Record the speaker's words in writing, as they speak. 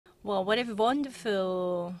Well, what a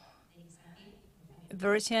wonderful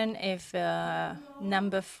version of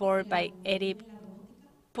number 4 by Edith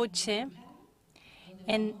Puche.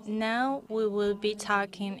 And now we will be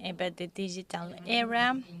talking about the digital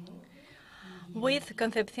era with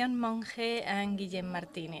Concepción Monje and Guillem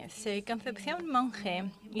Martínez. So Concepción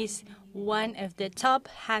Monje is one of the top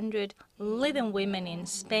 100 leading women in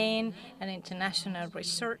Spain, an international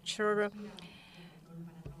researcher.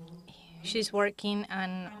 She's working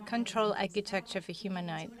on control architecture for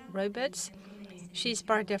humanoid robots. She's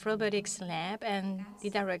part of Robotics Lab and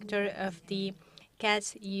the director of the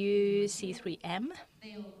CATS UC3M,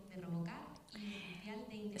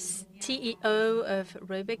 CEO of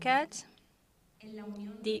RoboCat,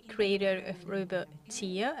 the creator of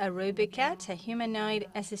Robotia, a RoboCat, a humanoid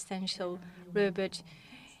assistential robot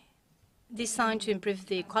designed to improve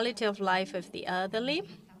the quality of life of the elderly,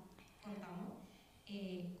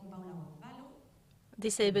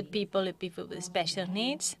 disabled people and people with special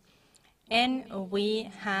needs. And we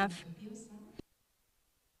have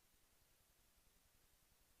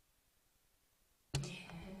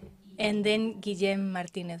and then Guillem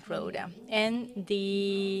Martínez Roura.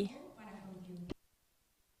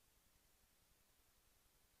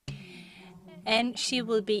 And she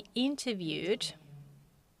will be interviewed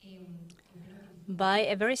by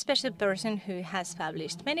a very special person who has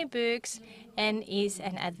published many books and is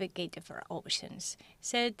an advocate for oceans.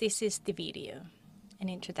 So this is the video, an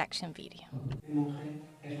introduction video.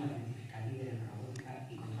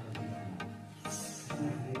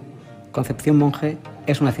 Concepción Monje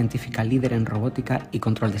es una científica líder en robótica y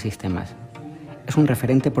control de sistemas. Es un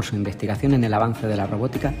referente por su investigación en el avance de la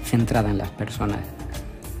robótica centrada en las personas.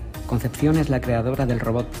 Concepción es la creadora del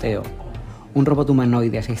robot Theo, un robot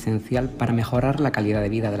humanoide asistencial para mejorar la calidad de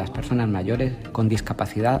vida de las personas mayores con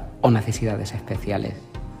discapacidad o necesidades especiales.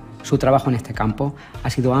 Su trabajo en este campo ha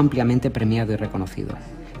sido ampliamente premiado y reconocido,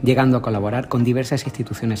 llegando a colaborar con diversas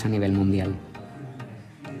instituciones a nivel mundial.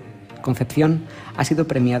 Concepción ha sido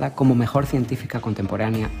premiada como mejor científica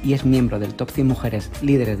contemporánea y es miembro del top 100 mujeres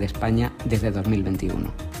líderes de España desde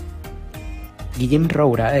 2021. Guillem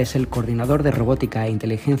Roura es el coordinador de robótica e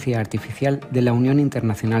inteligencia artificial de la Unión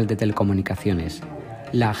Internacional de Telecomunicaciones,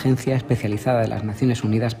 la agencia especializada de las Naciones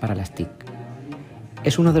Unidas para las TIC.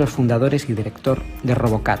 Es uno de los fundadores y director de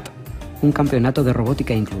RoboCat, un campeonato de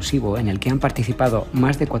robótica inclusivo en el que han participado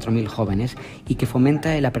más de 4.000 jóvenes y que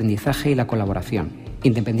fomenta el aprendizaje y la colaboración,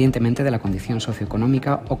 independientemente de la condición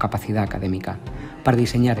socioeconómica o capacidad académica, para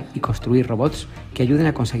diseñar y construir robots que ayuden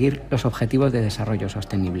a conseguir los objetivos de desarrollo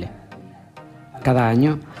sostenible. Cada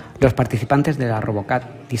año, los participantes de la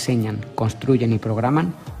RoboCat diseñan, construyen y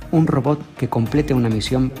programan un robot que complete una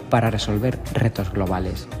misión para resolver retos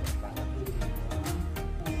globales.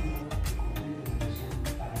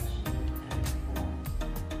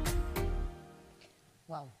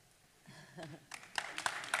 Wow.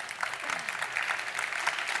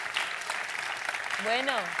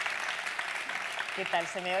 Bueno, ¿qué tal?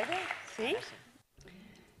 ¿Se me oye? ¿Sí?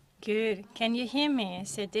 Good. Can you hear me?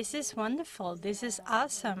 So this is wonderful. This is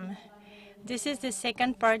awesome. This is the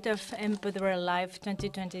second part of EmpoderaLIVE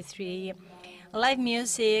 2023. Live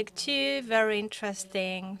music, two very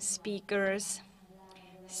interesting speakers.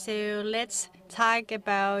 So let's talk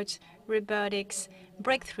about robotics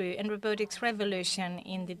breakthrough and robotics revolution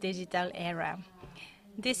in the digital era.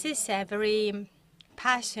 This is a very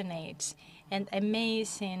passionate and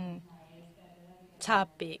amazing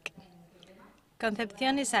topic.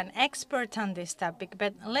 Concepción is an expert on this topic,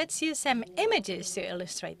 but let's use some images to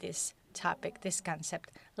illustrate this topic, this concept.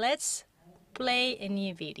 Let's play a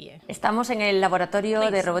new video. Estamos en el laboratorio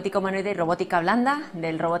de robótica humanoide y robótica blanda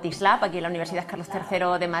del Robotics Lab, aquí en la Universidad Carlos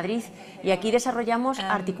III de Madrid, y aquí desarrollamos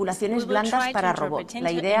articulaciones blandas para robots.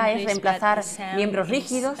 La idea es reemplazar miembros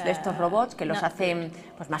rígidos de estos robots que los hacen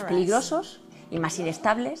más peligrosos y más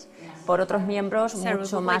inestables por otros miembros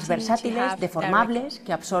mucho más versátiles, deformables,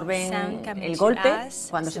 que absorben el golpe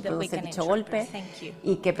cuando se produce dicho golpe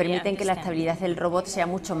y que permiten que la estabilidad del robot sea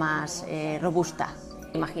mucho más robusta.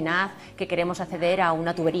 Imaginad que queremos acceder a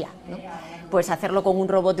una tubería, ¿no? Pues hacerlo con un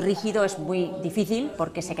robot rígido es muy difícil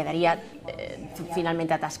porque se quedaría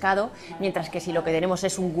finalmente atascado, mientras que si lo que tenemos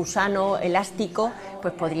es un gusano elástico,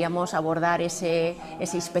 pues podríamos abordar esa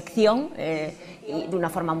inspección de una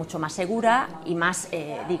forma mucho más segura y más,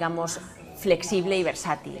 digamos, flexible y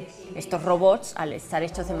versátil. Estos robots, al estar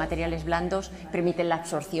hechos de materiales blandos, permiten la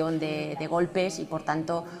absorción de golpes y, por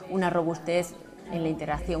tanto, una robustez en la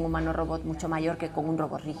interacción humano-robot mucho mayor que con un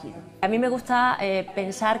robot rígido. A mí me gusta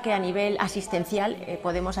pensar que a nivel asistencial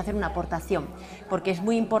podemos hacer una aportación, porque es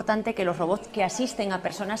muy importante que los robots que asisten a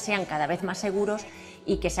personas sean cada vez más seguros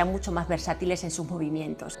y que sean mucho más versátiles en sus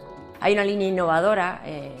movimientos. Hay una línea innovadora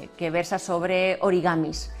que versa sobre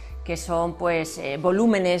origamis, que son pues,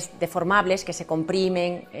 volúmenes deformables que se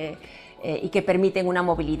comprimen y que permiten una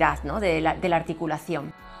movilidad, ¿no?, de la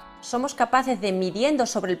articulación. Somos capaces de, midiendo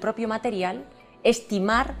sobre el propio material,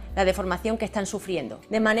 estimar la deformación que están sufriendo,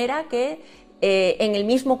 de manera que en el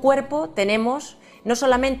mismo cuerpo tenemos no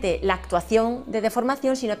solamente la actuación de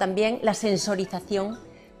deformación, sino también la sensorización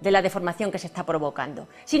de la deformación que se está provocando,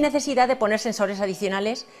 sin necesidad de poner sensores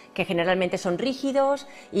adicionales que generalmente son rígidos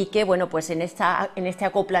y que, bueno, pues en este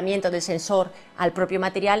acoplamiento del sensor al propio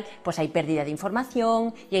material pues hay pérdida de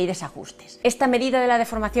información y hay desajustes. Esta medida de la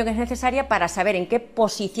deformación es necesaria para saber en qué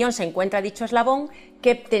posición se encuentra dicho eslabón,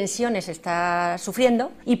 qué tensiones está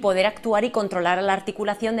sufriendo y poder actuar y controlar la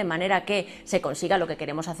articulación de manera que se consiga lo que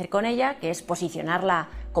queremos hacer con ella, que es posicionarla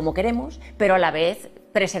como queremos, pero a la vez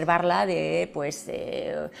preservarla de pues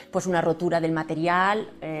una rotura del material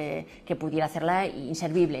que pudiera hacerla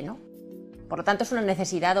inservible, ¿no? Por lo tanto, es una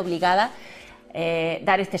necesidad obligada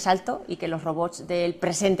dar este salto y que los robots del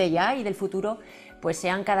presente ya y del futuro pues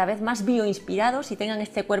sean cada vez más bioinspirados y tengan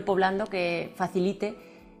este cuerpo blando que facilite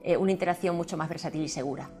una interacción mucho más versátil y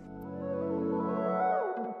segura.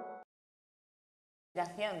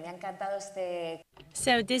 Me ha encantado este...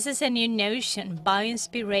 So this is a new notion,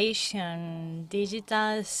 bioinspiration,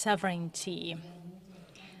 digital sovereignty.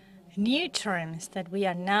 New terms that we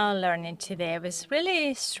are now learning today. I was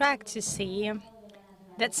really struck to see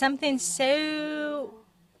that something so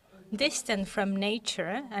distant from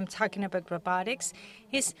nature, I'm talking about robotics,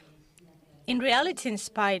 is in reality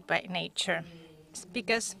inspired by nature. It's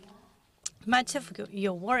because much of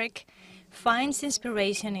your work finds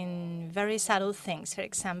inspiration in very subtle things. For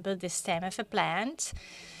example, the stem of a plant.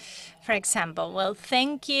 For example, well,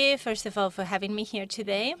 thank you, first of all, for having me here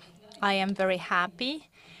today. I am very happy.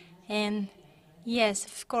 And yes,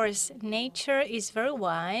 of course, nature is very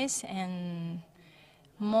wise, and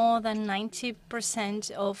more than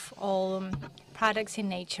 90% of all products in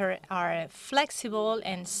nature are flexible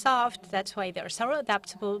and soft. That's why they're so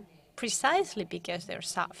adaptable, precisely because they're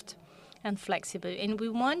soft and flexible. And we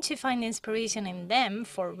want to find inspiration in them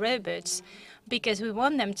for robots because we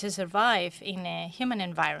want them to survive in a human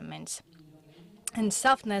environment. And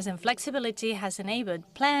softness and flexibility has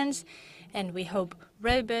enabled plants, and we hope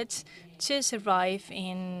robots, to survive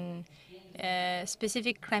in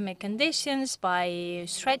specific climate conditions by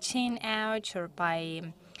stretching out or by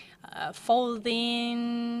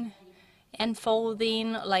folding and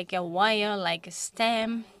folding like a wire, like a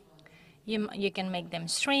stem. You can make them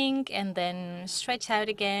shrink and then stretch out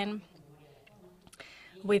again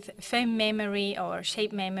with foam memory or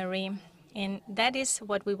shape memory. And that is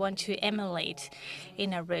what we want to emulate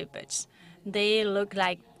in our robots. They look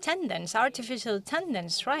like tendons, artificial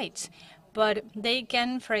tendons, right? But they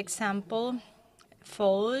can, for example,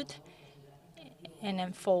 fold and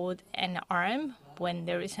unfold an arm when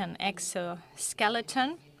there is an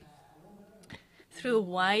exoskeleton through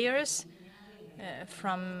wires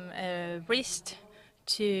from a wrist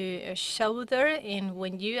to a shoulder, and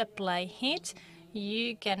when you apply heat,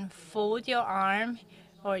 you can fold your arm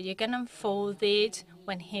or you can unfold it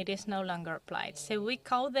when heat is no longer applied. So we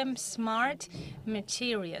call them smart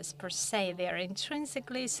materials per se. They are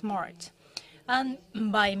intrinsically smart. And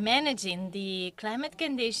by managing the climate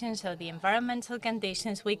conditions or the environmental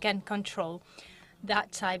conditions, we can control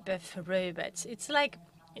that type of robots. It's like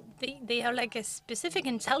they are like a specific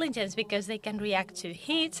intelligence because they can react to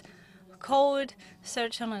heat, cold,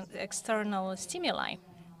 certain external stimuli.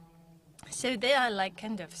 So they are like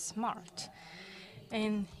kind of smart.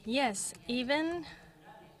 And yes, even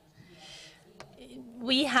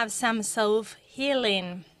we have some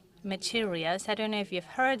self-healing materials. I don't know if you've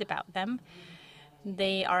heard about them.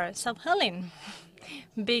 They are self-healing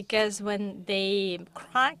because when they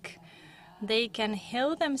crack, they can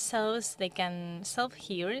heal themselves, they can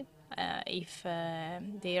self-heal if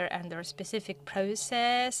they are under a specific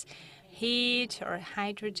process, heat or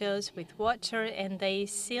hydrogels with water, and they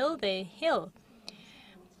heal.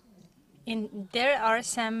 And there are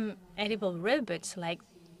some edible robots, like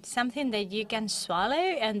something that you can swallow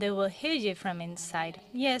and they will heal you from inside.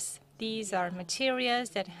 Yes, these are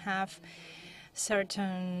materials that have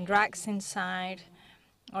certain drugs inside,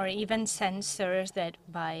 or even sensors that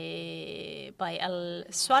by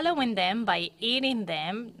swallowing them, by eating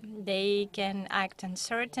them, they can act on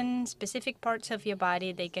certain specific parts of your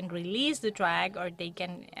body. They can release the drug, or they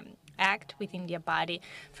can act within your body.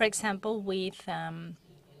 For example, with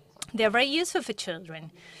they're very useful for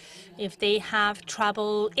children. If they have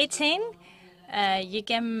trouble eating, you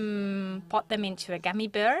can put them into a gummy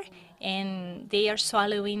bear, and they are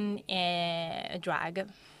swallowing a drug.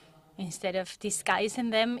 Instead of disguising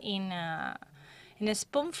them in a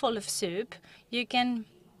spoonful of soup, you can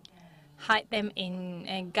hide them in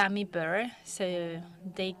a gummy bear so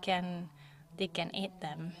they can eat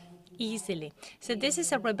them easily. So this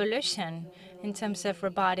is a revolution in terms of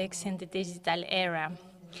robotics in the digital era.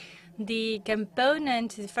 The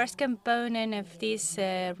first component of this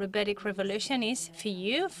robotic revolution is, for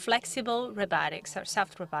you, flexible robotics or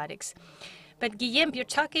soft robotics. But Guillem,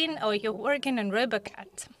 you're working on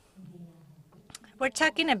RoboCat. We're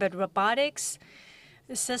talking about robotics,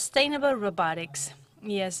 sustainable robotics.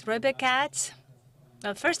 Yes, RoboCat.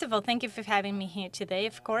 Well, first of all, thank you for having me here today,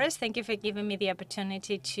 of course. Thank you for giving me the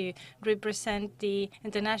opportunity to represent the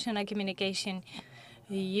International Communication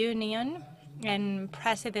Union and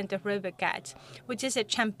president of RoboCat, which is a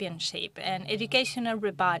championship in educational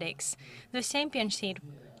robotics. The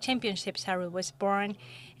championships was born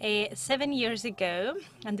 7 years ago,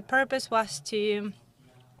 and the purpose was to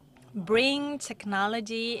bring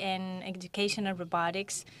technology and educational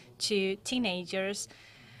robotics to teenagers,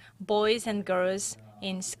 boys and girls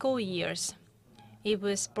in school years. It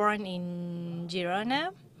was born in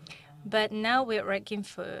Girona, but now we're working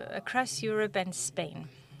across Europe and Spain.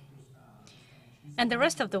 And the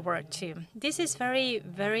rest of the world too. This is very,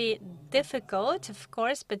 very difficult, of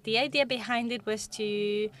course, but the idea behind it was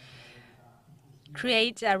to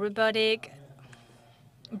create a robotic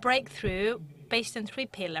breakthrough based on 3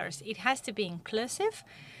 pillars. It has to be inclusive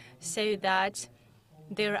so that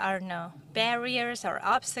there are no barriers or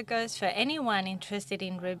obstacles for anyone interested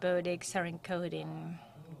in robotics or in coding.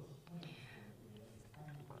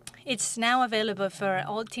 It's now available for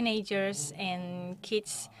all teenagers and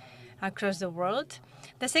kids across the world.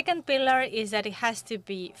 The second pillar is that it has to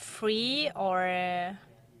be free, or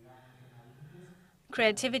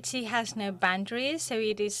creativity has no boundaries, so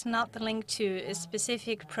it is not linked to a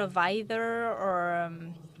specific provider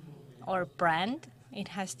or brand. It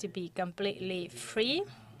has to be completely free.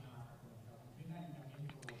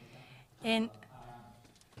 And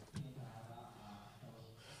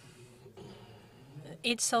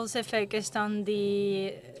it's also focused on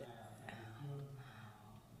the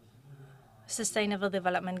Sustainable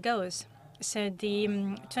Development Goals. So the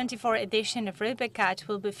 24th edition of RoboCat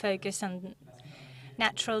will be focused on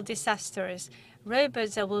natural disasters.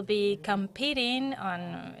 Robots that will be competing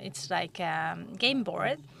on, it's like a game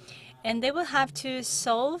board, and they will have to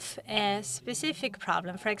solve a specific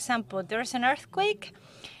problem. For example, there's an earthquake,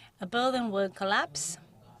 a building will collapse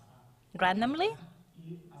randomly,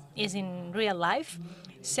 is in real life,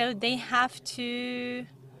 so they have to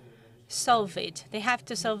solve it. They have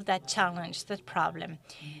to solve that challenge, that problem.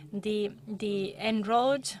 The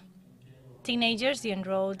enrolled teenagers, the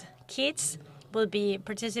enrolled kids, will be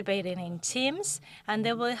participating in teams, and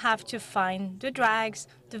they will have to find the drugs,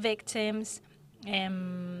 the victims,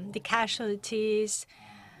 the casualties,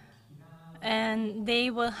 and they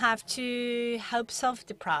will have to help solve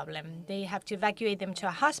the problem. They have to evacuate them to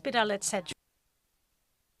a hospital, etc.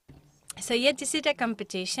 So yeah, this is a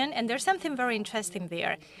competition, and there's something very interesting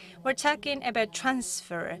there. We're talking about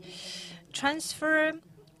transfer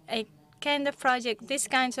a kind of project, these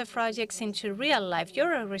kinds of projects into real life.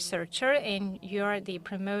 You're a researcher and you're the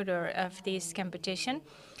promoter of this competition.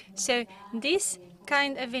 So these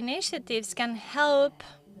kind of initiatives can help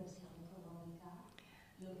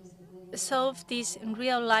solve these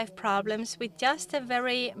real life problems with just a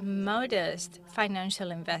very modest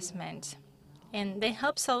financial investment. And they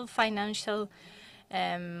help solve financial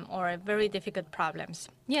or very difficult problems.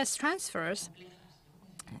 Yes,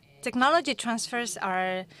 technology transfers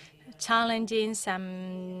are challenging.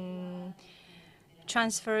 Some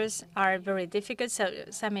transfers are very difficult. So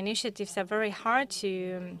some initiatives are very hard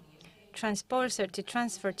to transpose or to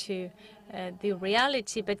transfer to the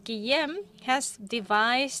reality. But Guillem has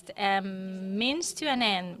devised a means to an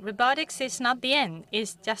end. Robotics is not the end,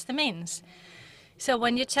 it's just a means. So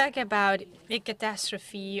when you talk about a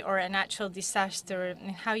catastrophe or a natural disaster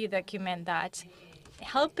and how you document that,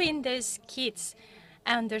 helping those kids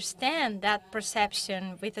understand that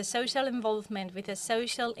perception with a social involvement, with a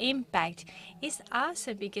social impact, is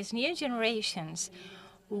awesome, because new generations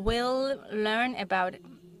will learn about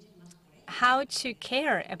how to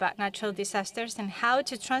care about natural disasters and how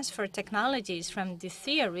to transfer technologies from the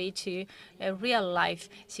theory to a real-life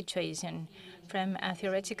situation, from a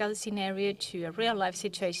theoretical scenario to a real-life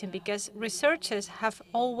situation, because researchers have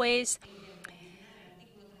always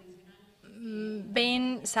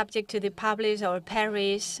been subject to the publish or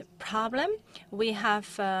perish problem. We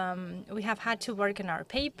have had to work on our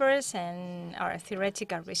papers and our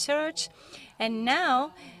theoretical research, and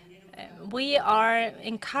now we are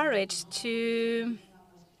encouraged to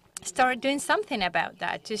start doing something about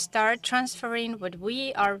that, to start transferring what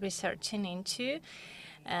we are researching into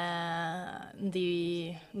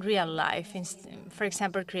the real life. For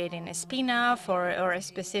example, creating a spin-off or a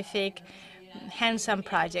specific hands-on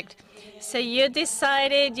project. So you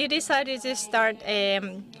decided to start a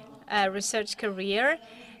research career.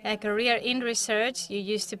 A career in research. You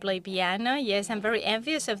used to play piano. Yes, I'm very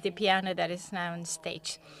envious of the piano that is now on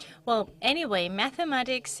stage. Well, anyway,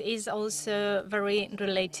 mathematics is also very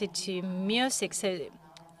related to music. So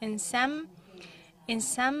in some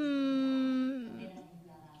sense,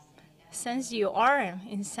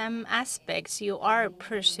 in some aspects, you are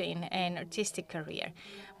pursuing an artistic career.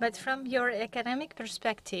 But from your academic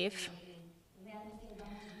perspective,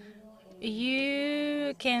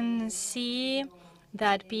 you can see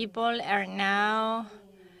that people are now,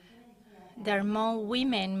 there are more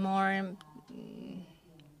women, more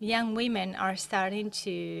young women are starting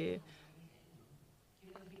to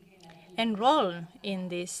enroll in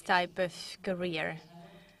this type of career,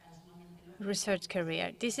 research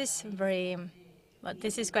career. This is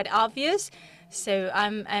this is quite obvious. So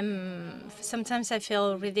sometimes I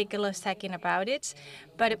feel ridiculous talking about it,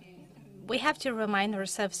 but we have to remind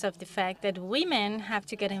ourselves of the fact that women have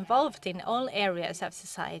to get involved in all areas of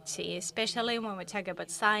society, especially when we talk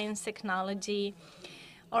about science, technology,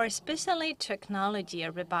 or especially technology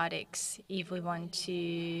or robotics. If we want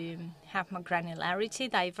to have more granularity,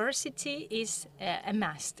 diversity is a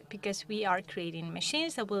must, because we are creating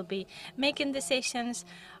machines that will be making decisions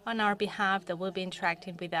on our behalf, that will be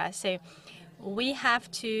interacting with us. So we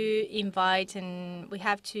have to invite and we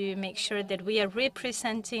have to make sure that we are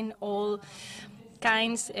representing all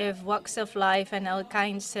kinds of walks of life and all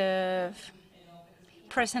kinds of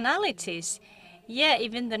personalities. Yeah,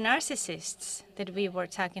 even the narcissists that we were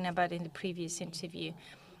talking about in the previous interview.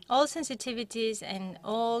 All sensitivities and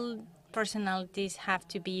all personalities have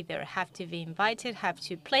to be there, have to be invited, have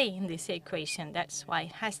to play in this equation. That's why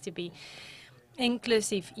it has to be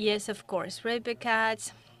inclusive. Yes, of course,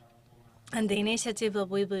 Robotics and the initiative that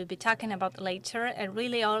we will be talking about later are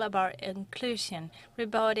really all about inclusion,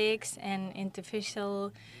 robotics and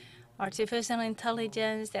artificial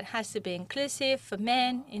intelligence that has to be inclusive for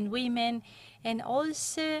men and women, and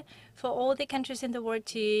also for all the countries in the world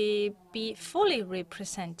to be fully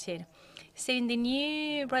represented. So in the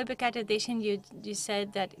new Robocat edition, you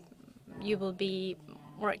said that you will be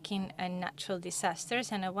working on natural disasters,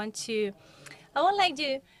 and I would like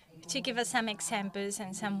you to give us some examples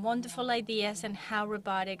and some wonderful ideas on how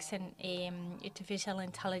robotics and artificial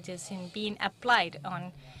intelligence is being applied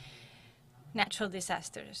on natural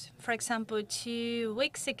disasters. For example, 2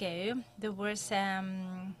 weeks ago, there was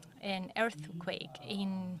an earthquake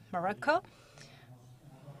in Morocco.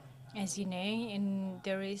 As you know, and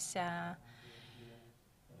there is a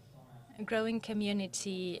growing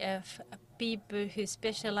community of people who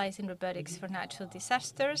specialize in robotics for natural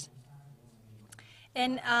disasters.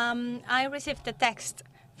 And I received a text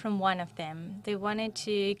from one of them. They wanted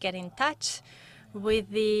to get in touch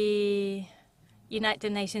with the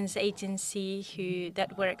United Nations agency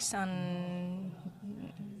that works on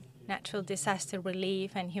natural disaster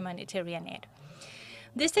relief and humanitarian aid.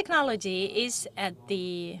 This technology is at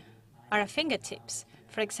our fingertips.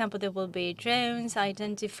 For example, there will be drones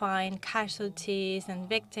identifying casualties and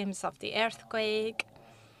victims of the earthquake,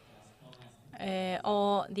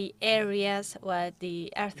 or the areas where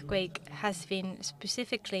the earthquake has been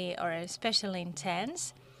specifically or especially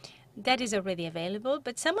intense. That is already available,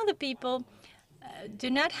 but some of the people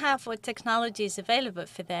do not have what technology is available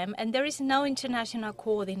for them, and there is no international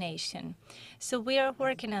coordination. So we are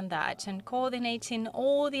working on that and coordinating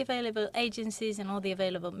all the available agencies and all the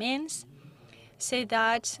available means so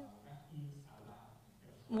that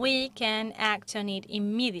we can act on it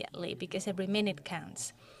immediately, because every minute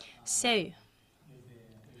counts. So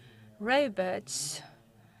robots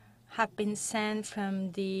have been sent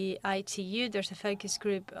from the ITU. There's a focus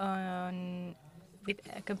group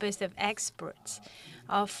composed of experts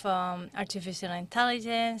of artificial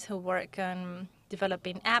intelligence who work on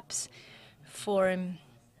developing apps for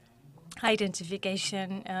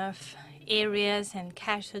identification of areas and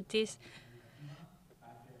casualties.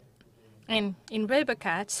 And in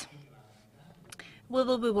Robocat, we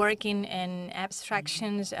will be working in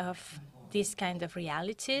abstractions of these kind of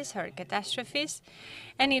realities or catastrophes,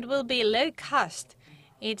 and it will be low cost.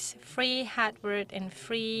 It's free hardware and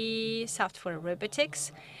free software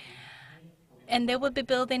robotics, and they will be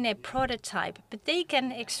building a prototype, but they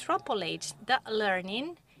can extrapolate that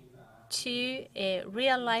learning to a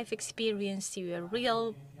real-life experience, to a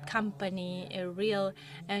real company, a real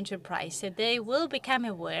enterprise. So they will become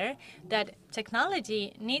aware that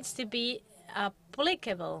technology needs to be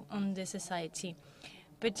applicable on the society.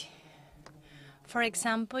 But for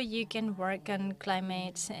example, you can work on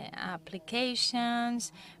climate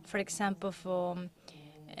applications, for example, for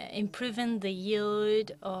improving the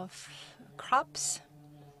yield of crops.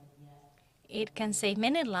 It can save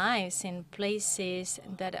many lives in places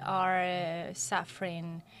that are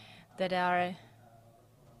suffering, that are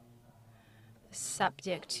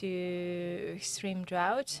subject to extreme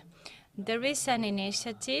drought. There is an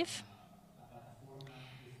initiative,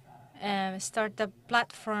 startup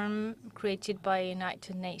platform created by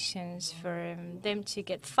United Nations for them to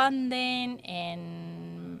get funding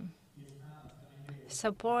and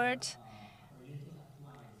support.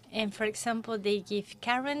 And for example, they give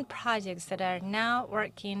current projects that are now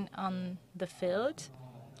working on the field.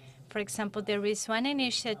 For example, there is one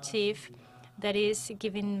initiative that is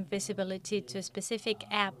giving visibility to a specific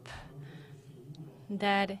app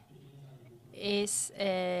that is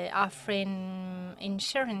offering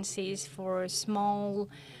insurances for small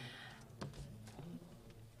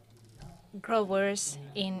growers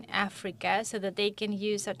in Africa so that they can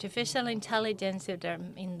use artificial intelligence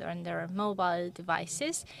in their mobile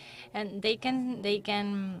devices, and they can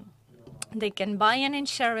buy an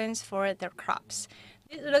insurance for their crops.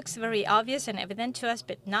 It looks very obvious and evident to us,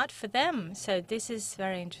 but not for them. So this is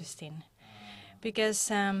very interesting because,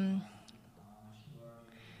 for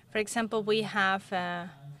example, we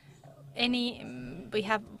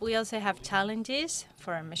also have challenges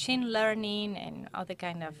for machine learning and other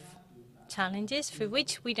kind of challenges for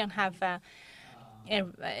which we don't have a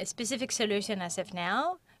specific solution as of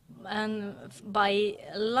now. And by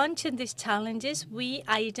launching these challenges, we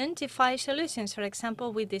identify solutions. For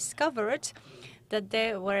example, we discovered that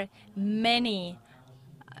there were many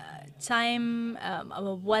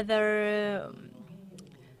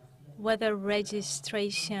weather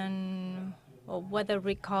registration or weather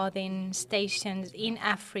recording stations in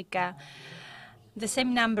Africa, the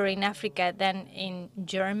same number in Africa than in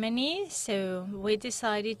Germany. So we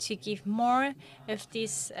decided to give more of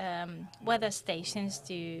these weather stations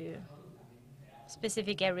to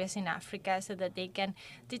specific areas in Africa so that they can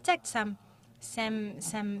detect some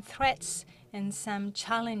threats and some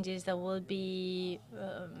challenges that will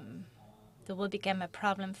become a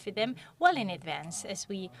problem for them well in advance, as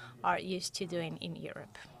we are used to doing in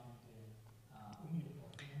Europe.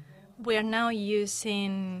 We are now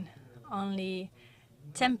using only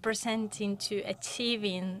 10% into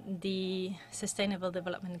achieving the Sustainable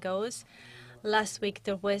Development Goals. Last week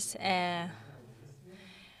there was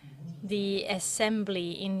the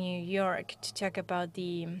assembly in New York to talk about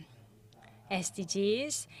the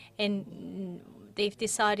SDGs, and they've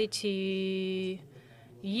decided to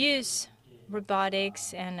use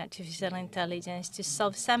robotics and artificial intelligence to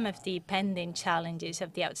solve some of the pending challenges,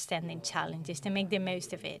 of the outstanding challenges, to make the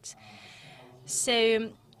most of it.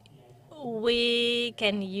 So we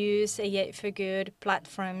can use AI for Good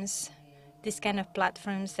platforms, this kind of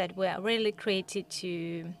platforms that were really created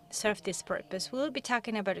to serve this purpose. We'll be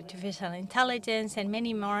talking about artificial intelligence and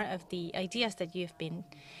many more of the ideas that you've been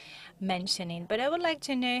mentioning. But I would like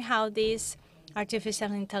to know how this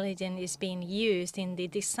artificial intelligence is being used in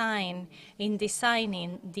designing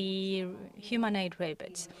the humanoid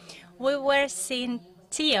robots. We were seeing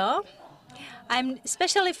Theo. I'm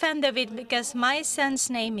especially fond of it because my son's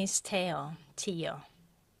name is Theo.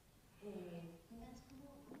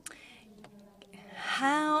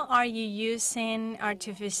 How are you using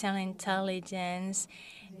artificial intelligence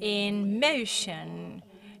in motion,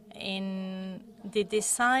 in the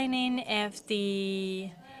designing of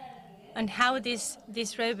and how this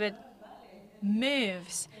robot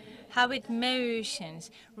moves, how it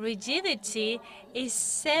motions? Rigidity is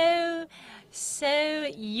so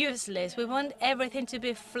useless. We want everything to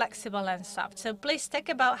be flexible and soft. So please talk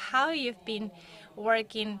about how you've been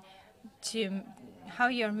working how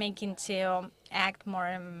you're making to act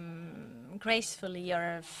more gracefully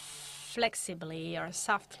or flexibly or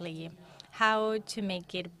softly, how to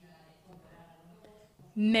make it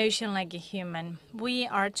motion like a human. We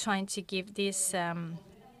are trying to give these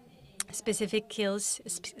specific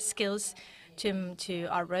skills to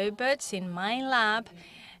our robots. In my lab,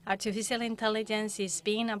 artificial intelligence is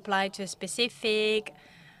being applied to a specific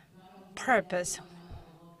purpose.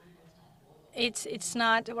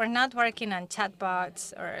 We're not working on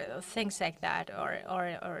chatbots or things like that,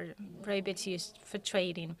 or robots used for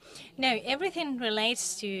trading. No, everything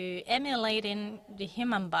relates to emulating the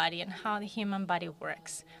human body and how the human body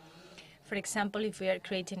works. For example, if we are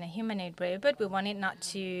creating a humanoid robot, we want it not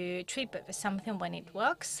to trip over something when it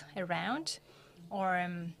walks around. or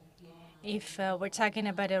if we're talking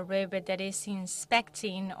about a robot that is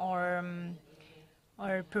inspecting or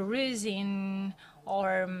perusing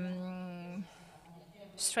or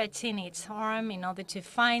stretching its arm in order to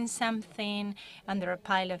find something under a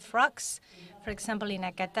pile of rocks, for example, in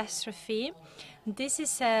a catastrophe. This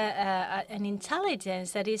is an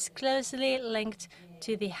intelligence that is closely linked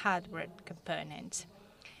to the hardware component.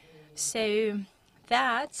 So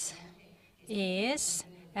that is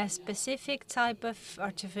a specific type of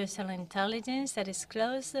artificial intelligence that is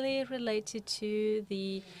closely related to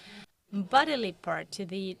the bodily part, to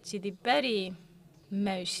the body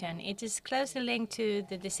motion. It is closely linked to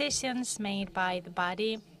the decisions made by the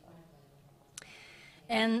body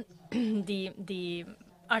and the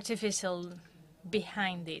artificial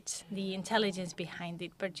behind it, the intelligence behind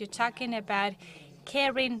it. But you're talking about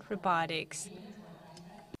caring robotics,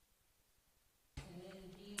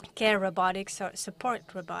 care robotics or support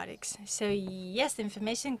robotics. So yes, the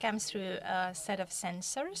information comes through a set of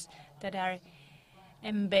sensors that are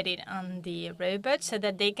embedded on the robot so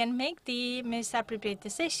that they can make the most appropriate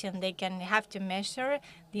decision. They can have to measure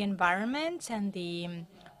the environment and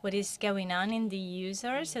what is going on in the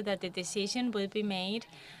user so that the decision will be made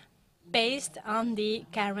based on the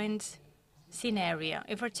current scenario.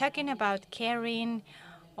 If we're talking about caring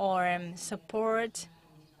or support,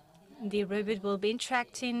 the robot will be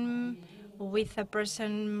interacting with a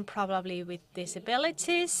person probably with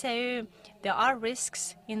disabilities, so there are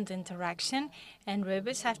risks in the interaction, and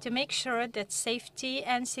robots have to make sure that safety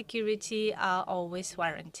and security are always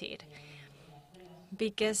warranted.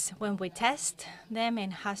 Because when we test them in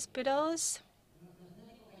hospitals,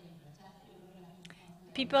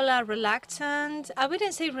 people are reluctant. I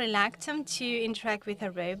wouldn't say reluctant to interact with a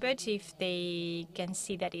robot if they can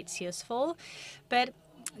see that it's useful, but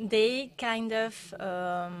they kind of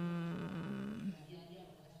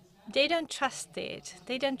they don't trust it.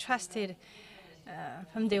 They don't trust it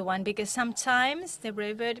from day one, because sometimes the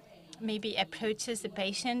robot maybe approaches the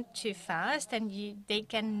patient too fast, and they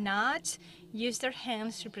cannot use their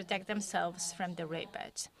hands to protect themselves from the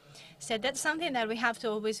robot. So that's something that we have to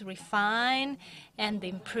always refine and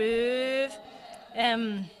improve.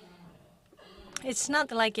 It's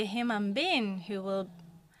not like a human being who will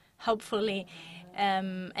hopefully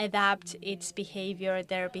adapt its behavior,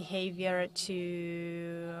 their behavior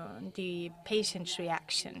to the patient's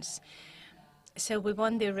reactions. So we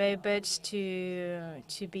want the robots to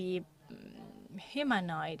be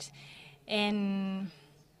humanoid. And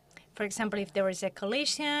for example, if there is a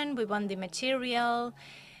collision, we want the material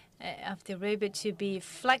of the robot to be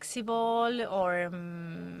flexible or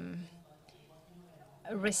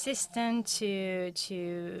resistant to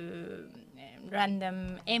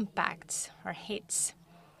random impacts or hits.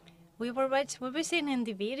 We were seeing in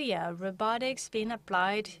the video robotics being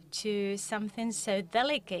applied to something so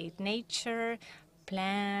delicate, nature,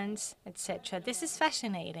 plants, etc. This is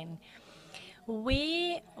fascinating.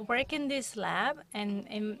 We work in this lab,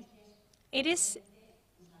 and it is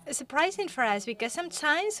surprising for us because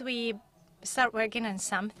sometimes we start working on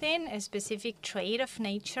something, a specific trait of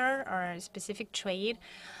nature or a specific trait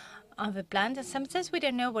of a plant, and sometimes we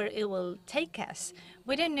don't know where it will take us.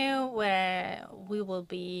 We don't know where we will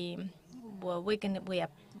be, when we can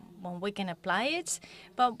apply it,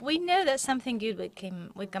 but we know that something good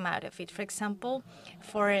will come out of it. For example,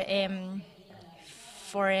 for a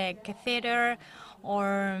catheter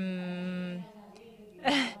or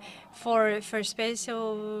for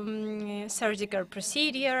special surgical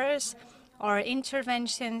procedures or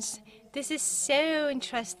interventions. This is so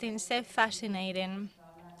interesting, so fascinating.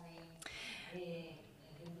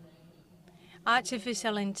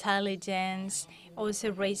 Artificial intelligence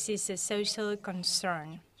also raises a social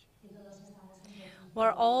concern.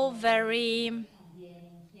 We're all very,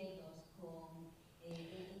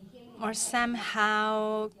 or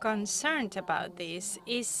somehow concerned about this.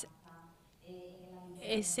 Is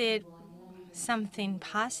it something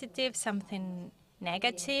positive, something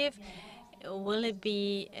negative? Will it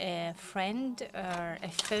be a friend or a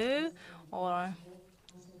foe? Or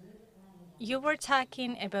you were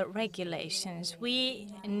talking about regulations. We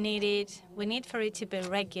need for it to be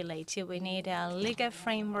regulated. We need a legal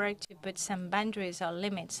framework to put some boundaries or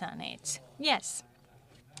limits on it. Yes,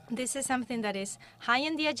 this is something that is high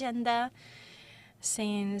on the agenda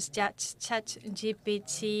since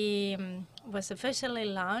ChatGPT was officially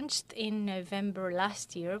launched in November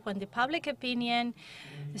last year, when the public opinion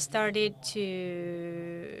started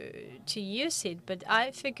to use it. But I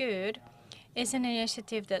figured it's an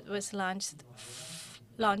initiative that was launched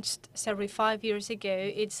 5 years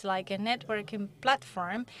ago. It's like a networking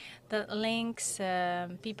platform that links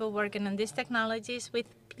people working on these technologies with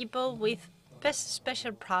people with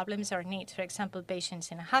special problems or needs. For example,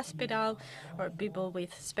 patients in a hospital or people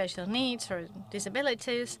with special needs or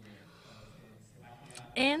disabilities.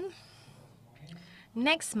 And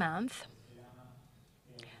next month,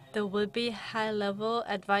 there will be a high-level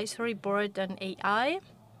advisory board on AI.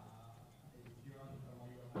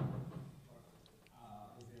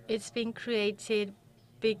 It's been created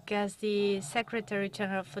because the Secretary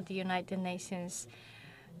General for the United Nations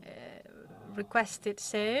requested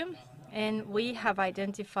so, and we have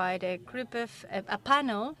identified a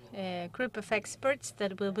panel, a group of experts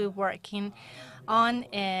that will be working on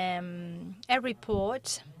a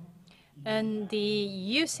report on the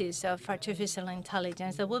uses of artificial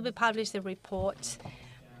intelligence. There will be published a report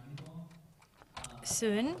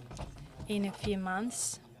soon, in a few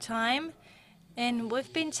months' time. And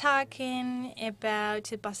we've been talking about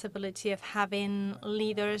the possibility of having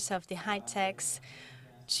leaders of the high techs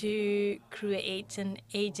to create an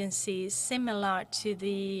agency similar to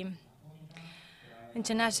the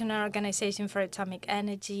International Organization for Atomic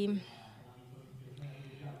Energy,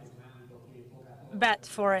 but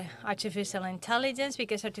for artificial intelligence,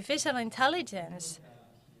 because artificial intelligence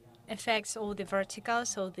affects all the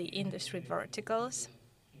verticals, all the industry verticals.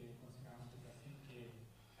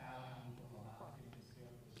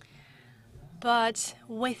 But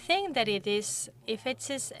we think that if it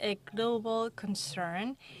is a global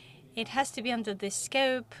concern, it has to be under the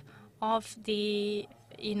scope of the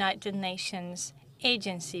United Nations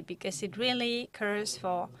agency, because it really cares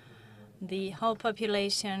for the whole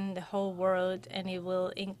population, the whole world, and it will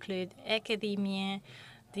include academia,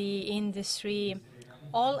 the industry,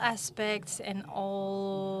 all aspects and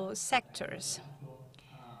all sectors.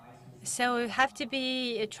 So we have to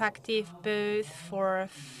be attractive both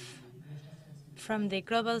from the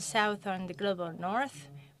global south and the global north,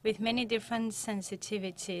 with many different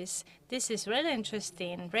sensitivities. This is really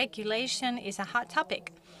interesting. Regulation is a hot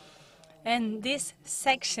topic. And this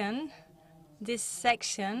section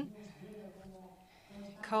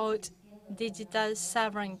called Digital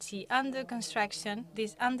Sovereignty Under Construction,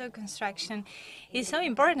 this under construction is so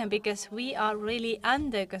important because we are really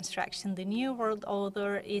under construction. The New World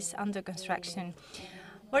Order is under construction.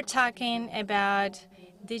 We're talking about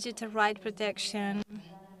digital right protection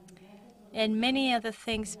and many other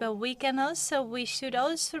things, but we should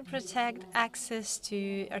also protect access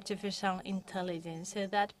to artificial intelligence so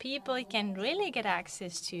that people can really get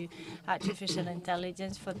access to artificial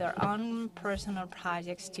intelligence for their own personal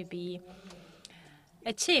projects to be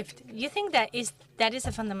achieved. You think that is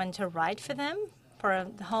a fundamental right for them, for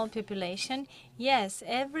the whole population? Yes,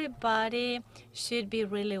 everybody should be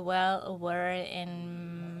really well aware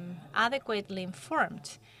and adequately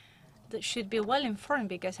informed. That should be well informed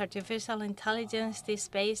because artificial intelligence is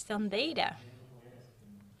based on data.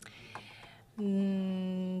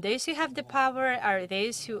 Those who have the power are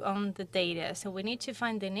those who own the data. So we need to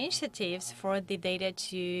find initiatives for the data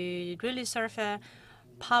to really serve a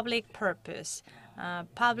public purpose,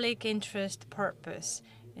 public interest purpose.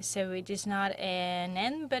 So it is not an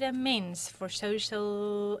end, but a means for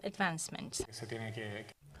social advancement.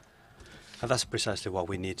 And that's precisely what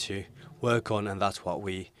we need to work on, and that's what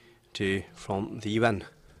we do from the UN.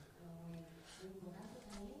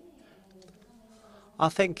 I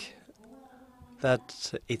think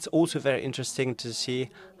that it's also very interesting to see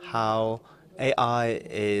how AI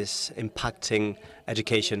is impacting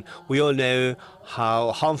education. We all know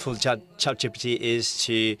how harmful ChatGPT is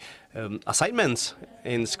to assignments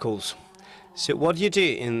in schools. So what do you do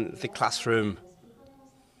in the classroom?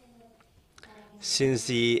 Since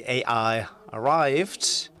the AI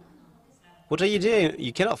arrived, what are you doing?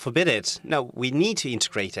 You cannot forbid it. No, we need to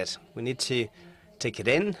integrate it. We need to take it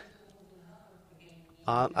in.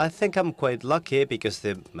 I think I'm quite lucky because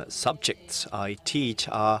the subjects I teach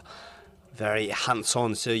are very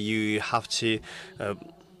hands-on, so you have to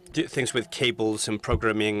do things with cables and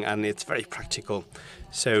programming, and it's very practical.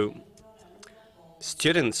 So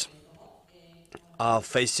students are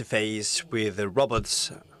face-to-face with the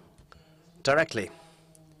robots directly,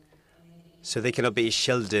 so they cannot be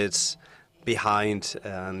shielded behind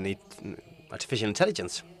artificial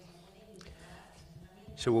intelligence.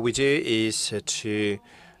 So what we do is to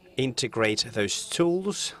integrate those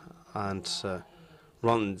tools and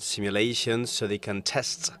run simulations so they can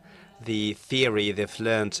test the theory they've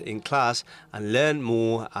learned in class and learn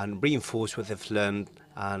more and reinforce what they've learned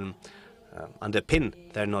and underpin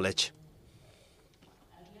their knowledge.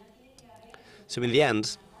 So in the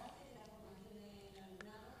end,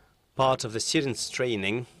 part of the students'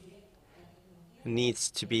 training needs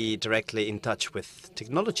to be directly in touch with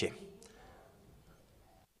technology.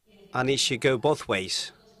 And it should go both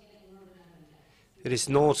ways. It is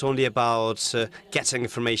not only about getting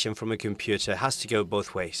information from a computer. It has to go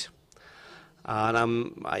both ways.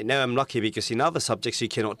 And I know I'm lucky because in other subjects you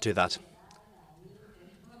cannot do that.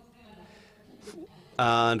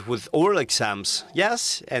 And with oral exams,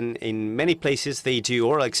 yes, and in many places they do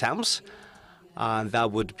oral exams, and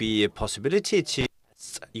that would be a possibility to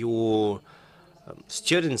test your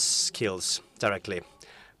students' skills directly.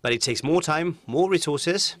 But it takes more time, more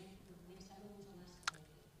resources,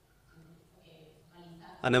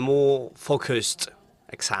 and a more focused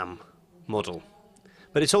exam model.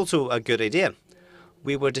 But it's also a good idea.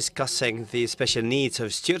 We were discussing the special needs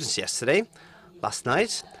of students last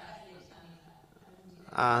night,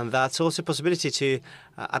 and that's also a possibility to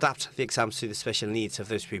adapt the exams to the special needs of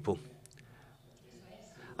those people.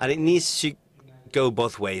 And it needs to go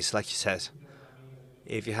both ways, like you said.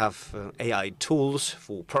 If you have AI tools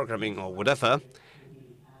for programming or whatever,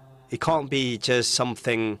 it can't be just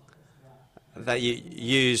something that you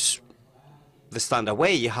use the standard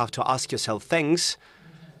way. You have to ask yourself things,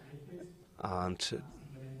 and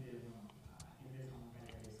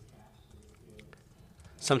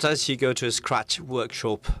sometimes you go to a Scratch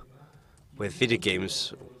workshop with video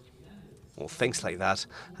games or things like that,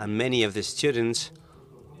 and many of the students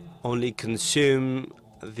only consume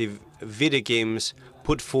the video games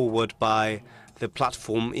put forward by the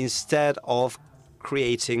platform instead of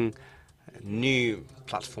creating new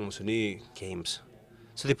platforms or new games.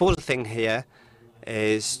 So the important thing here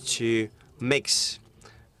is to mix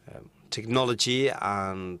technology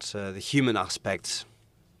and the human aspects.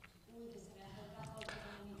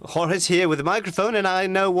 Jorge's here with the microphone, and I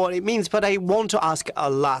know what it means, but I want to ask a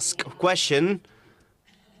last question.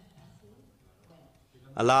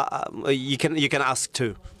 You can ask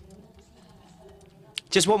too.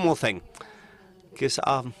 Just one more thing, because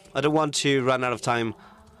I don't want to run out of time.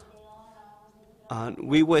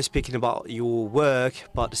 We were speaking about your work,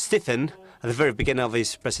 but Stephen, at the very beginning of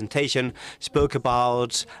his presentation, spoke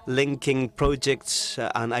about linking projects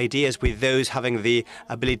and ideas with those having the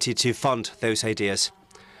ability to fund those ideas.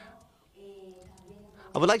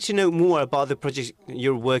 I would like to know more about the project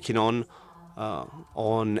you're working on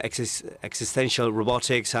existential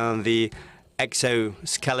robotics and the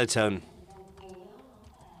exoskeleton.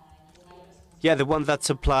 Yeah, the one that's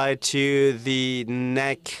applied to the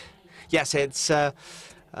neck. Yes, it's a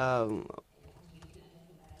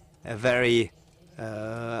very.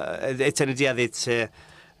 It's an idea that's at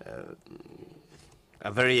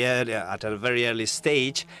a very early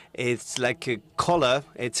stage. It's like a collar.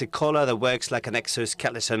 It's a collar that works like an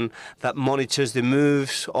exoskeleton that monitors the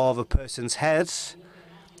moves of a person's head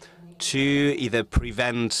to either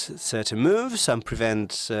prevent certain moves and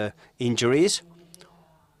prevent injuries,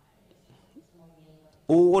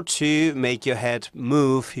 or to make your head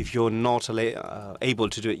move if you're not able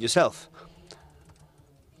to do it yourself.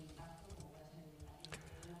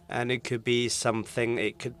 And it could be something,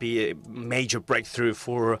 it could be a major breakthrough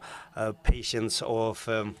for patients of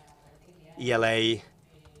ELA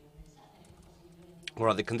or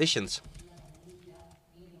other conditions.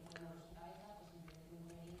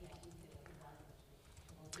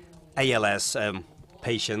 ALS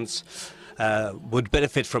patients would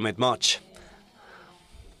benefit from it much.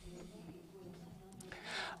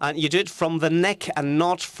 And you do it from the neck and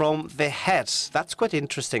not from the head. That's quite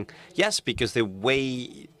interesting. Yes, because the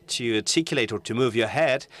way to articulate or to move your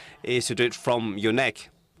head is to do it from your neck.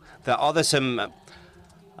 There are some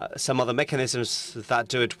other mechanisms that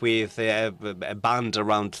do it with a band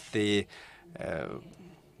around the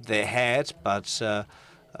head, but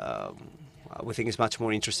we think it's much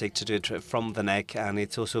more interesting to do it from the neck, and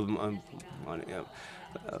it's also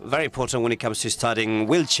very important when it comes to studying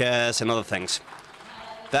wheelchairs and other things.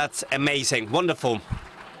 That's amazing, wonderful.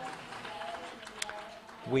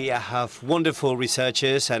 We have wonderful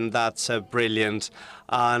researchers, and that's brilliant.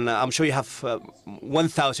 And I'm sure you have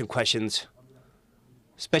 1,000 questions,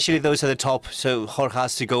 especially those at the top, so Jorge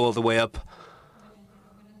has to go all the way up.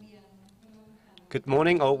 Good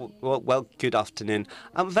morning, or well, good afternoon.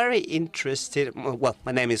 I'm very interested, well,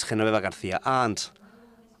 my name is Genoveva Garcia, and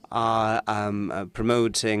I am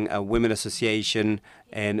promoting a women association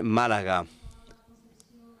in Malaga.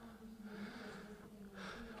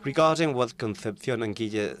 Regarding what Concepción and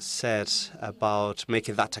Guillem said about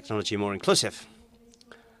making that technology more inclusive,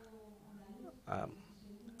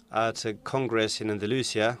 at a congress in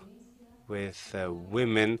Andalusia with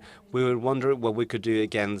women, we were wondering what we could do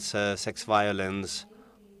against sex violence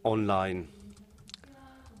online.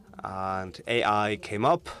 And AI came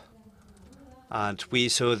up, and we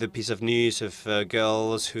saw the piece of news of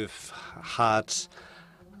girls who've had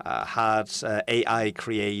had AI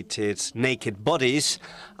created naked bodies,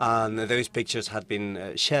 and those pictures had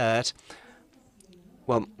been shared.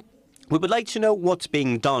 Well, we would like to know what's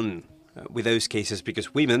being done with those cases,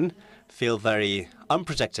 because women feel very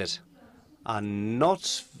unprotected and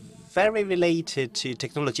not very related to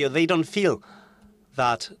technology, or they don't feel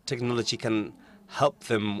that technology can help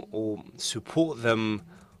them or support them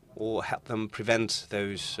or help them prevent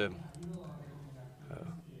those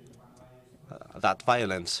that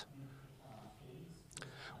violence.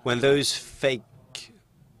 When those fake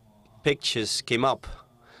pictures came up,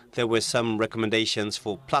 there were some recommendations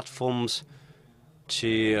for platforms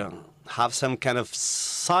to have some kind of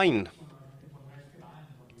sign.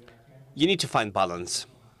 You need to find balance.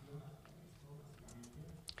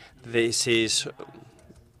 This is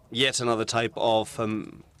yet another type of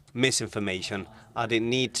misinformation, and it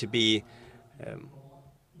needs to be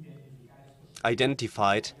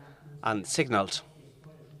identified and signaled.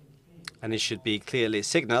 And it should be clearly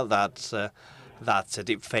signaled that that's a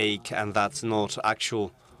deep fake and that's not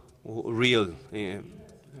actual or real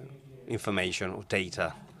information or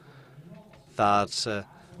data.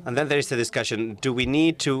 And then there is the discussion, do we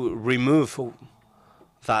need to remove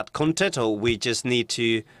that content, or we just need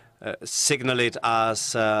to signal it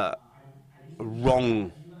as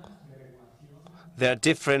wrong? There are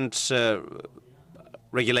different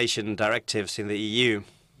regulation directives in the EU.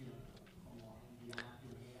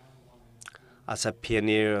 As a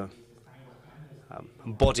pioneer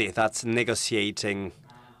body that's negotiating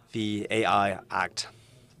the AI Act,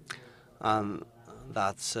 and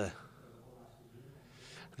that's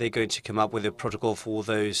they're going to come up with a protocol for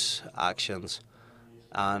those actions.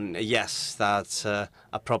 And yes, that's a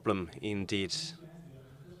problem indeed.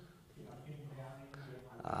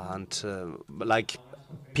 And like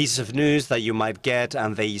pieces of news that you might get,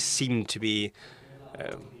 and they seem to be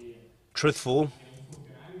truthful.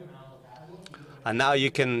 And now you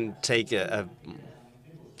can take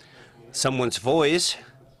someone's voice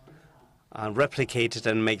and replicate it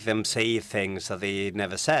and make them say things that they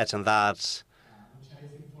never said, and that's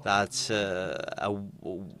a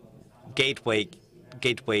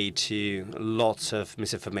gateway to lots of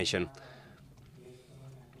misinformation.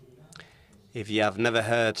 If you have never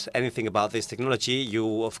heard anything about this technology,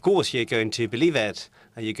 of course you're going to believe it,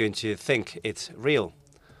 and you're going to think it's real.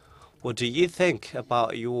 What do you think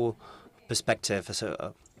about your perspective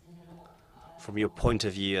from your point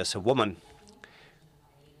of view as a woman?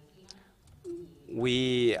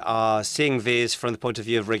 We are seeing this from the point of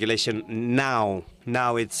view of regulation now.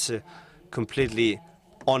 Now it's completely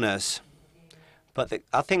on us. But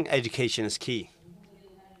I think education is key.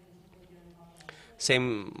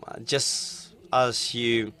 Same, just as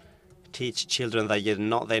you teach children that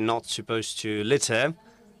they're not supposed to litter,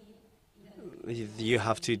 you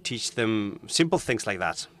have to teach them simple things like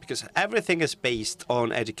that, because everything is based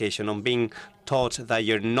on education, on being taught that that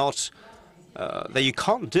you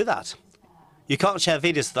can't do that. You can't share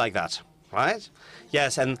videos like that, right?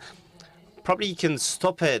 Yes, and probably you can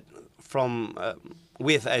stop it from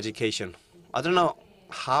with education. I don't know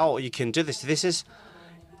how you can do this. This is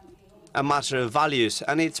a matter of values,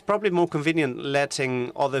 and it's probably more convenient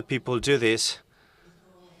letting other people do this.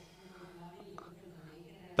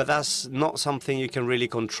 But that's not something you can really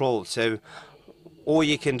control. So all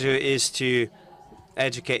you can do is to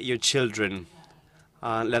educate your children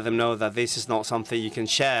and let them know that this is not something you can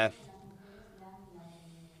share.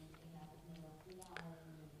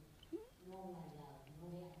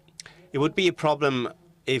 It would be a problem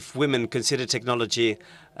if women consider technology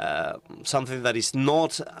something that is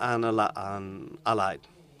not an ally.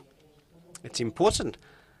 It's important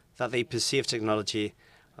that they perceive technology,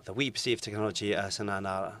 that we perceive technology as an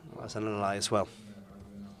ally as well.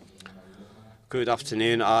 Good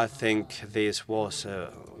afternoon. I think this was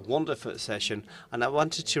a wonderful session, and I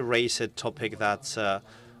wanted to raise a topic that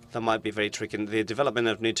might be very tricky. The development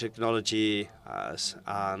of new technology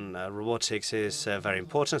and robotics is very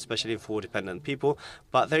important, especially for dependent people.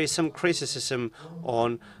 But there is some criticism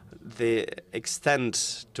on the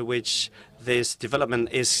extent to which this development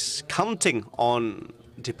is counting on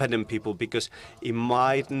dependent people, because it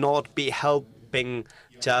might not be helping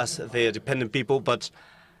just the dependent people, but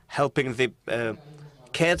helping the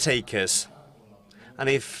caretakers. And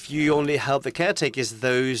if you only help the caretakers,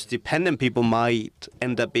 those dependent people might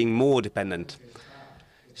end up being more dependent.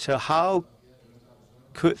 So how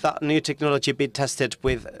could that new technology be tested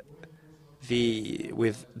with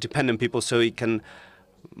dependent people so it can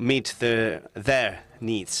meet their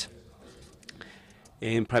needs?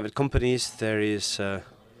 In private companies, there is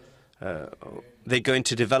they're going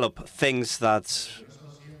to develop things that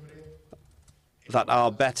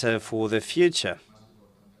are better for the future.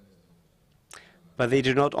 but they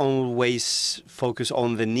do not always focus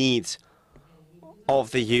on the needs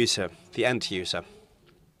of the user, the end user.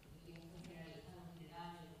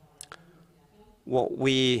 What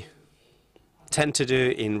we tend to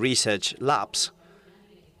do in research labs,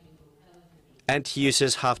 end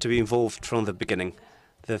users have to be involved from the beginning.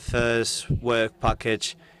 The first work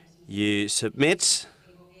package you submit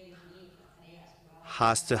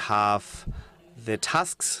has to have the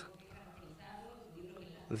tasks,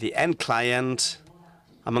 the end client,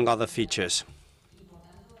 among other features.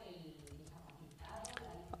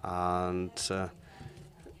 And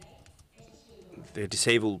the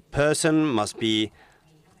disabled person must be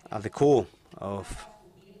at the core of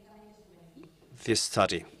this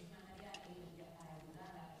study.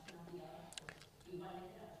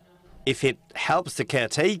 If it helps the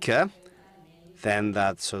caretaker, then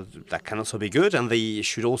that can also be good, and they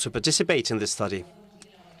should also participate in this study.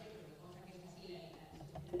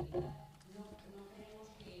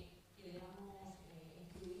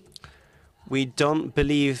 We don't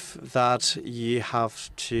believe that you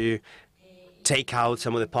have to take out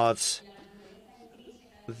some of the parts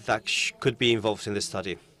that could be involved in the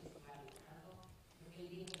study.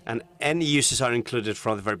 And end users are included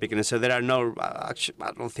from the very beginning, so there are no, actually,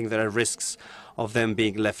 I don't think there are risks of them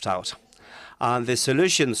being left out. And the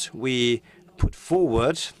solutions we put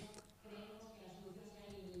forward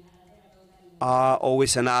are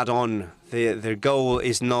always an add-on. Their goal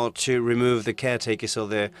is not to remove the caretakers or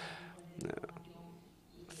the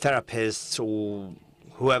therapists or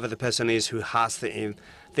whoever the person is who has the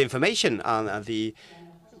information and the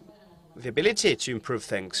ability to improve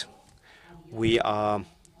things. We are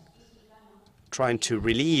trying to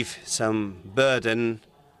relieve some burden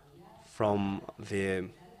from the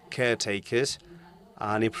caretakers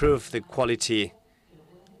and improve the quality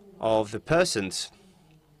of the persons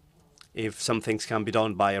if some things can be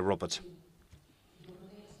done by a robot.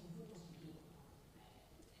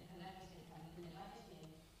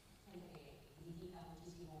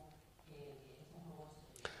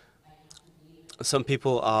 Some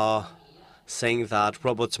people are saying that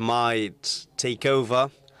robots might take over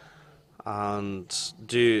and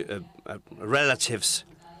do a relative's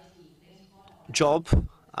job,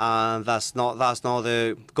 and that's not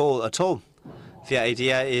the goal at all. The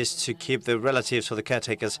idea is to keep the relatives or the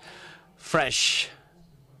caretakers fresh.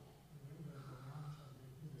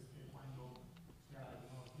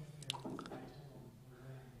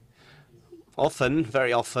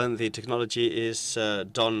 Very often, the technology is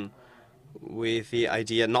done with the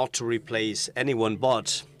idea not to replace anyone,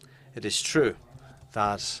 but it is true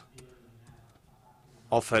that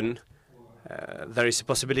often there is a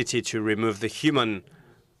possibility to remove the human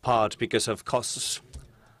part because of costs,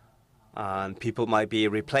 and people might be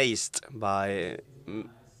replaced by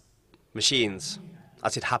machines,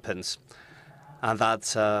 as it happens, and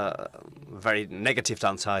that's a very negative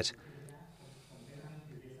downside.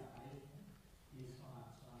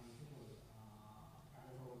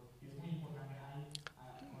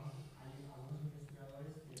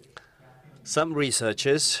 Some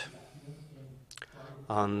researchers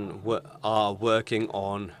are working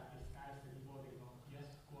on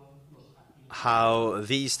how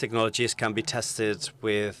these technologies can be tested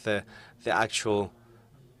with the actual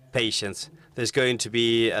patients. There's going to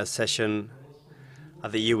be a session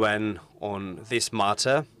at the UN on this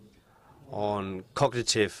matter, on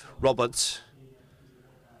cognitive robots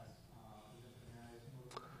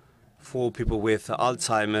for people with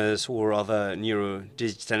Alzheimer's or other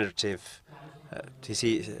neurodegenerative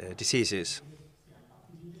diseases.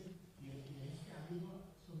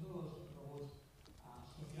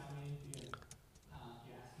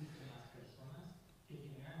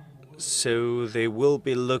 So they will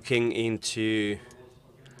be looking into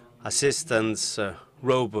assistance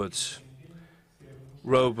robots.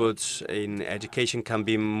 Robots in education can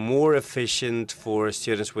be more efficient for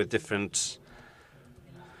students with different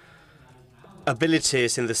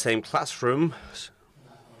abilities in the same classroom.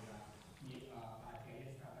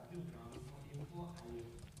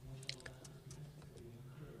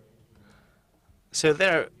 So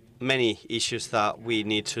there are many issues that we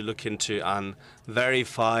need to look into and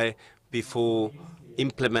verify before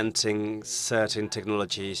implementing certain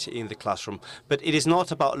technologies in the classroom. But it is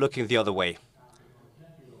not about looking the other way.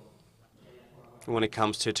 When it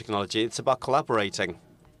comes to technology, it's about collaborating.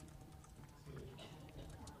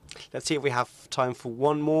 Let's see if we have time for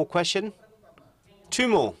one more question. Two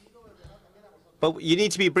more. But you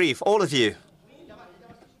need to be brief, all of you.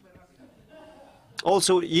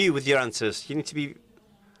 Also, you with your answers, you need to be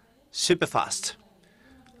super fast.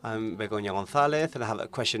 I'm Begoña González, and I have a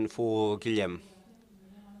question for Guillem.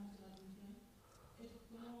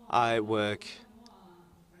 I work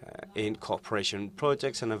in cooperation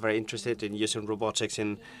projects, and I'm very interested in using robotics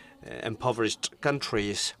in impoverished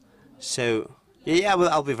countries. So, yeah, well,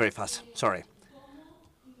 I'll be very fast. Sorry.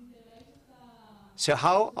 So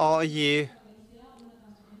how are you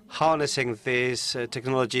harnessing this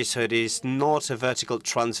technology so it is not a vertical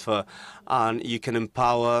transfer and you can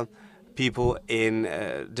empower people in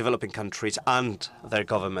developing countries and their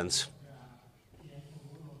governments?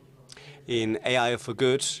 In AI for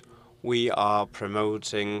Good, we are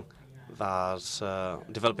promoting that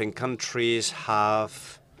developing countries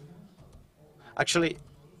have... Actually,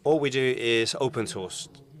 all we do is open source.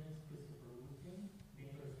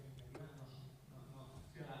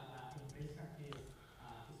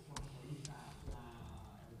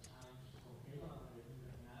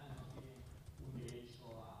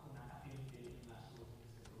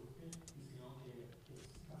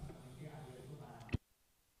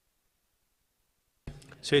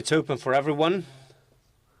 So it's open for everyone.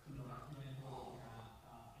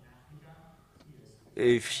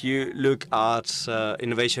 If you look at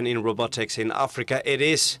innovation in robotics in Africa, it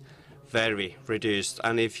is very reduced.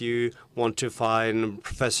 And if you want to find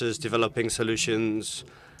professors developing solutions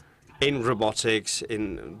in robotics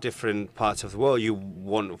in different parts of the world, you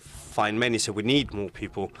won't find many. So we need more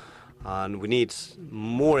people, and we need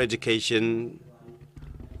more education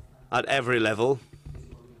at every level.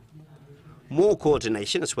 More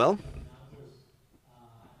coordination as well.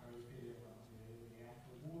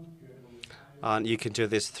 And you can do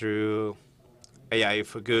this through AI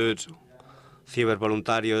for Good,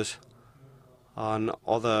 Cibervoluntarios, and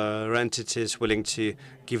other entities willing to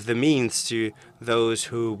give the means to those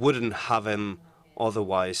who wouldn't have them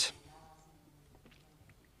otherwise.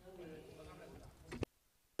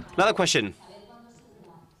 Another question.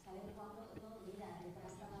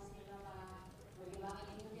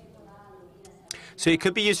 So it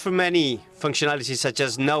could be used for many functionalities, such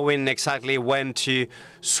as knowing exactly when to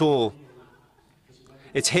saw.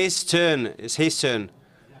 It's his turn. It's his turn.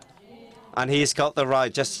 And he's got the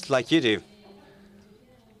right, just like you do.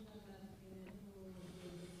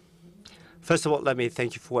 First of all, let me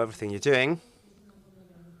thank you for everything you're doing.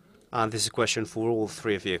 And this is a question for all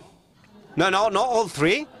three of you. No, not all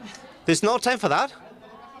three. There's no time for that.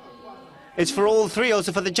 It's for all three.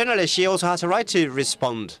 Also for the journalist, she also has a right to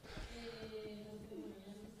respond.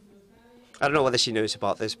 I don't know whether she knows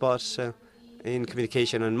about this, but in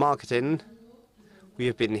communication and marketing, we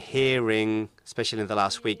have been hearing, especially in the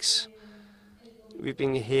last weeks, we've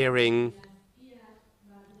been hearing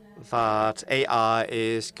that AI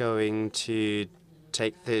is going to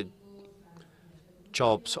take the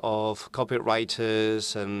jobs of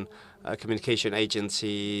copywriters and communication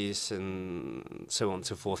agencies and so on and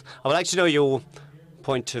so forth. I would like to know your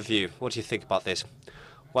point of view. What do you think about this?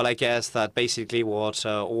 Well, I guess that basically what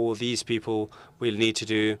all these people will need to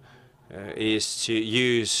do is to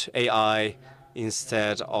use AI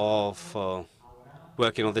instead of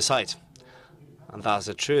working on the site. And that's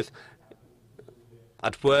the truth.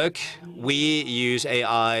 At work, we use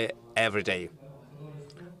AI every day.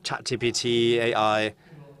 ChatGPT, AI,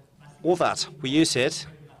 all that. We use it,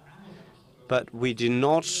 but we're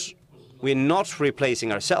not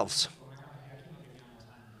replacing ourselves.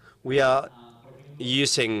 We are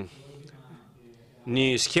using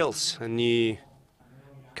new skills and new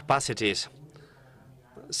capacities.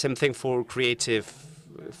 Same thing for creativity.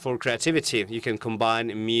 You can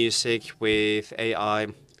combine music with AI,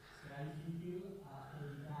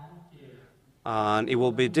 and it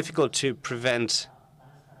will be difficult to prevent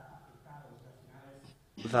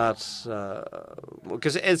that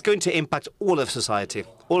because it's going to impact all of society,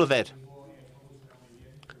 all of it.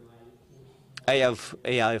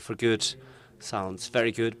 AI for Good sounds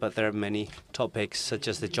very good, but there are many topics, such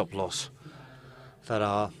as the job loss, that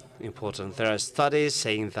are important. There are studies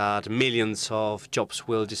saying that millions of jobs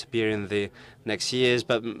will disappear in the next years,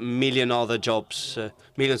 but millions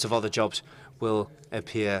of other jobs will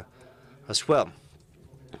appear as well.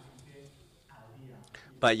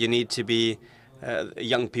 But you need to be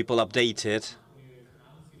young people updated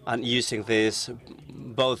and using this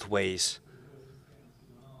both ways.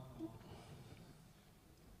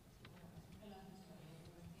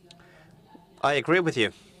 I agree with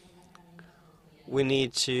you. We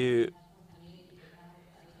need to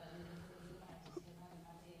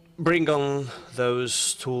bring on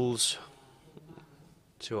those tools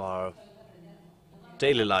to our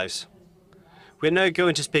daily lives. We're not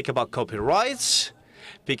going to speak about copyrights,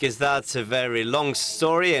 because that's a very long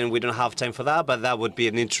story and we don't have time for that, but that would be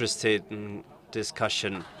an interesting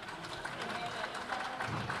discussion.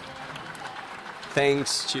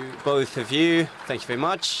 Thanks to both of you. Thank you very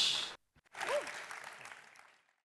much.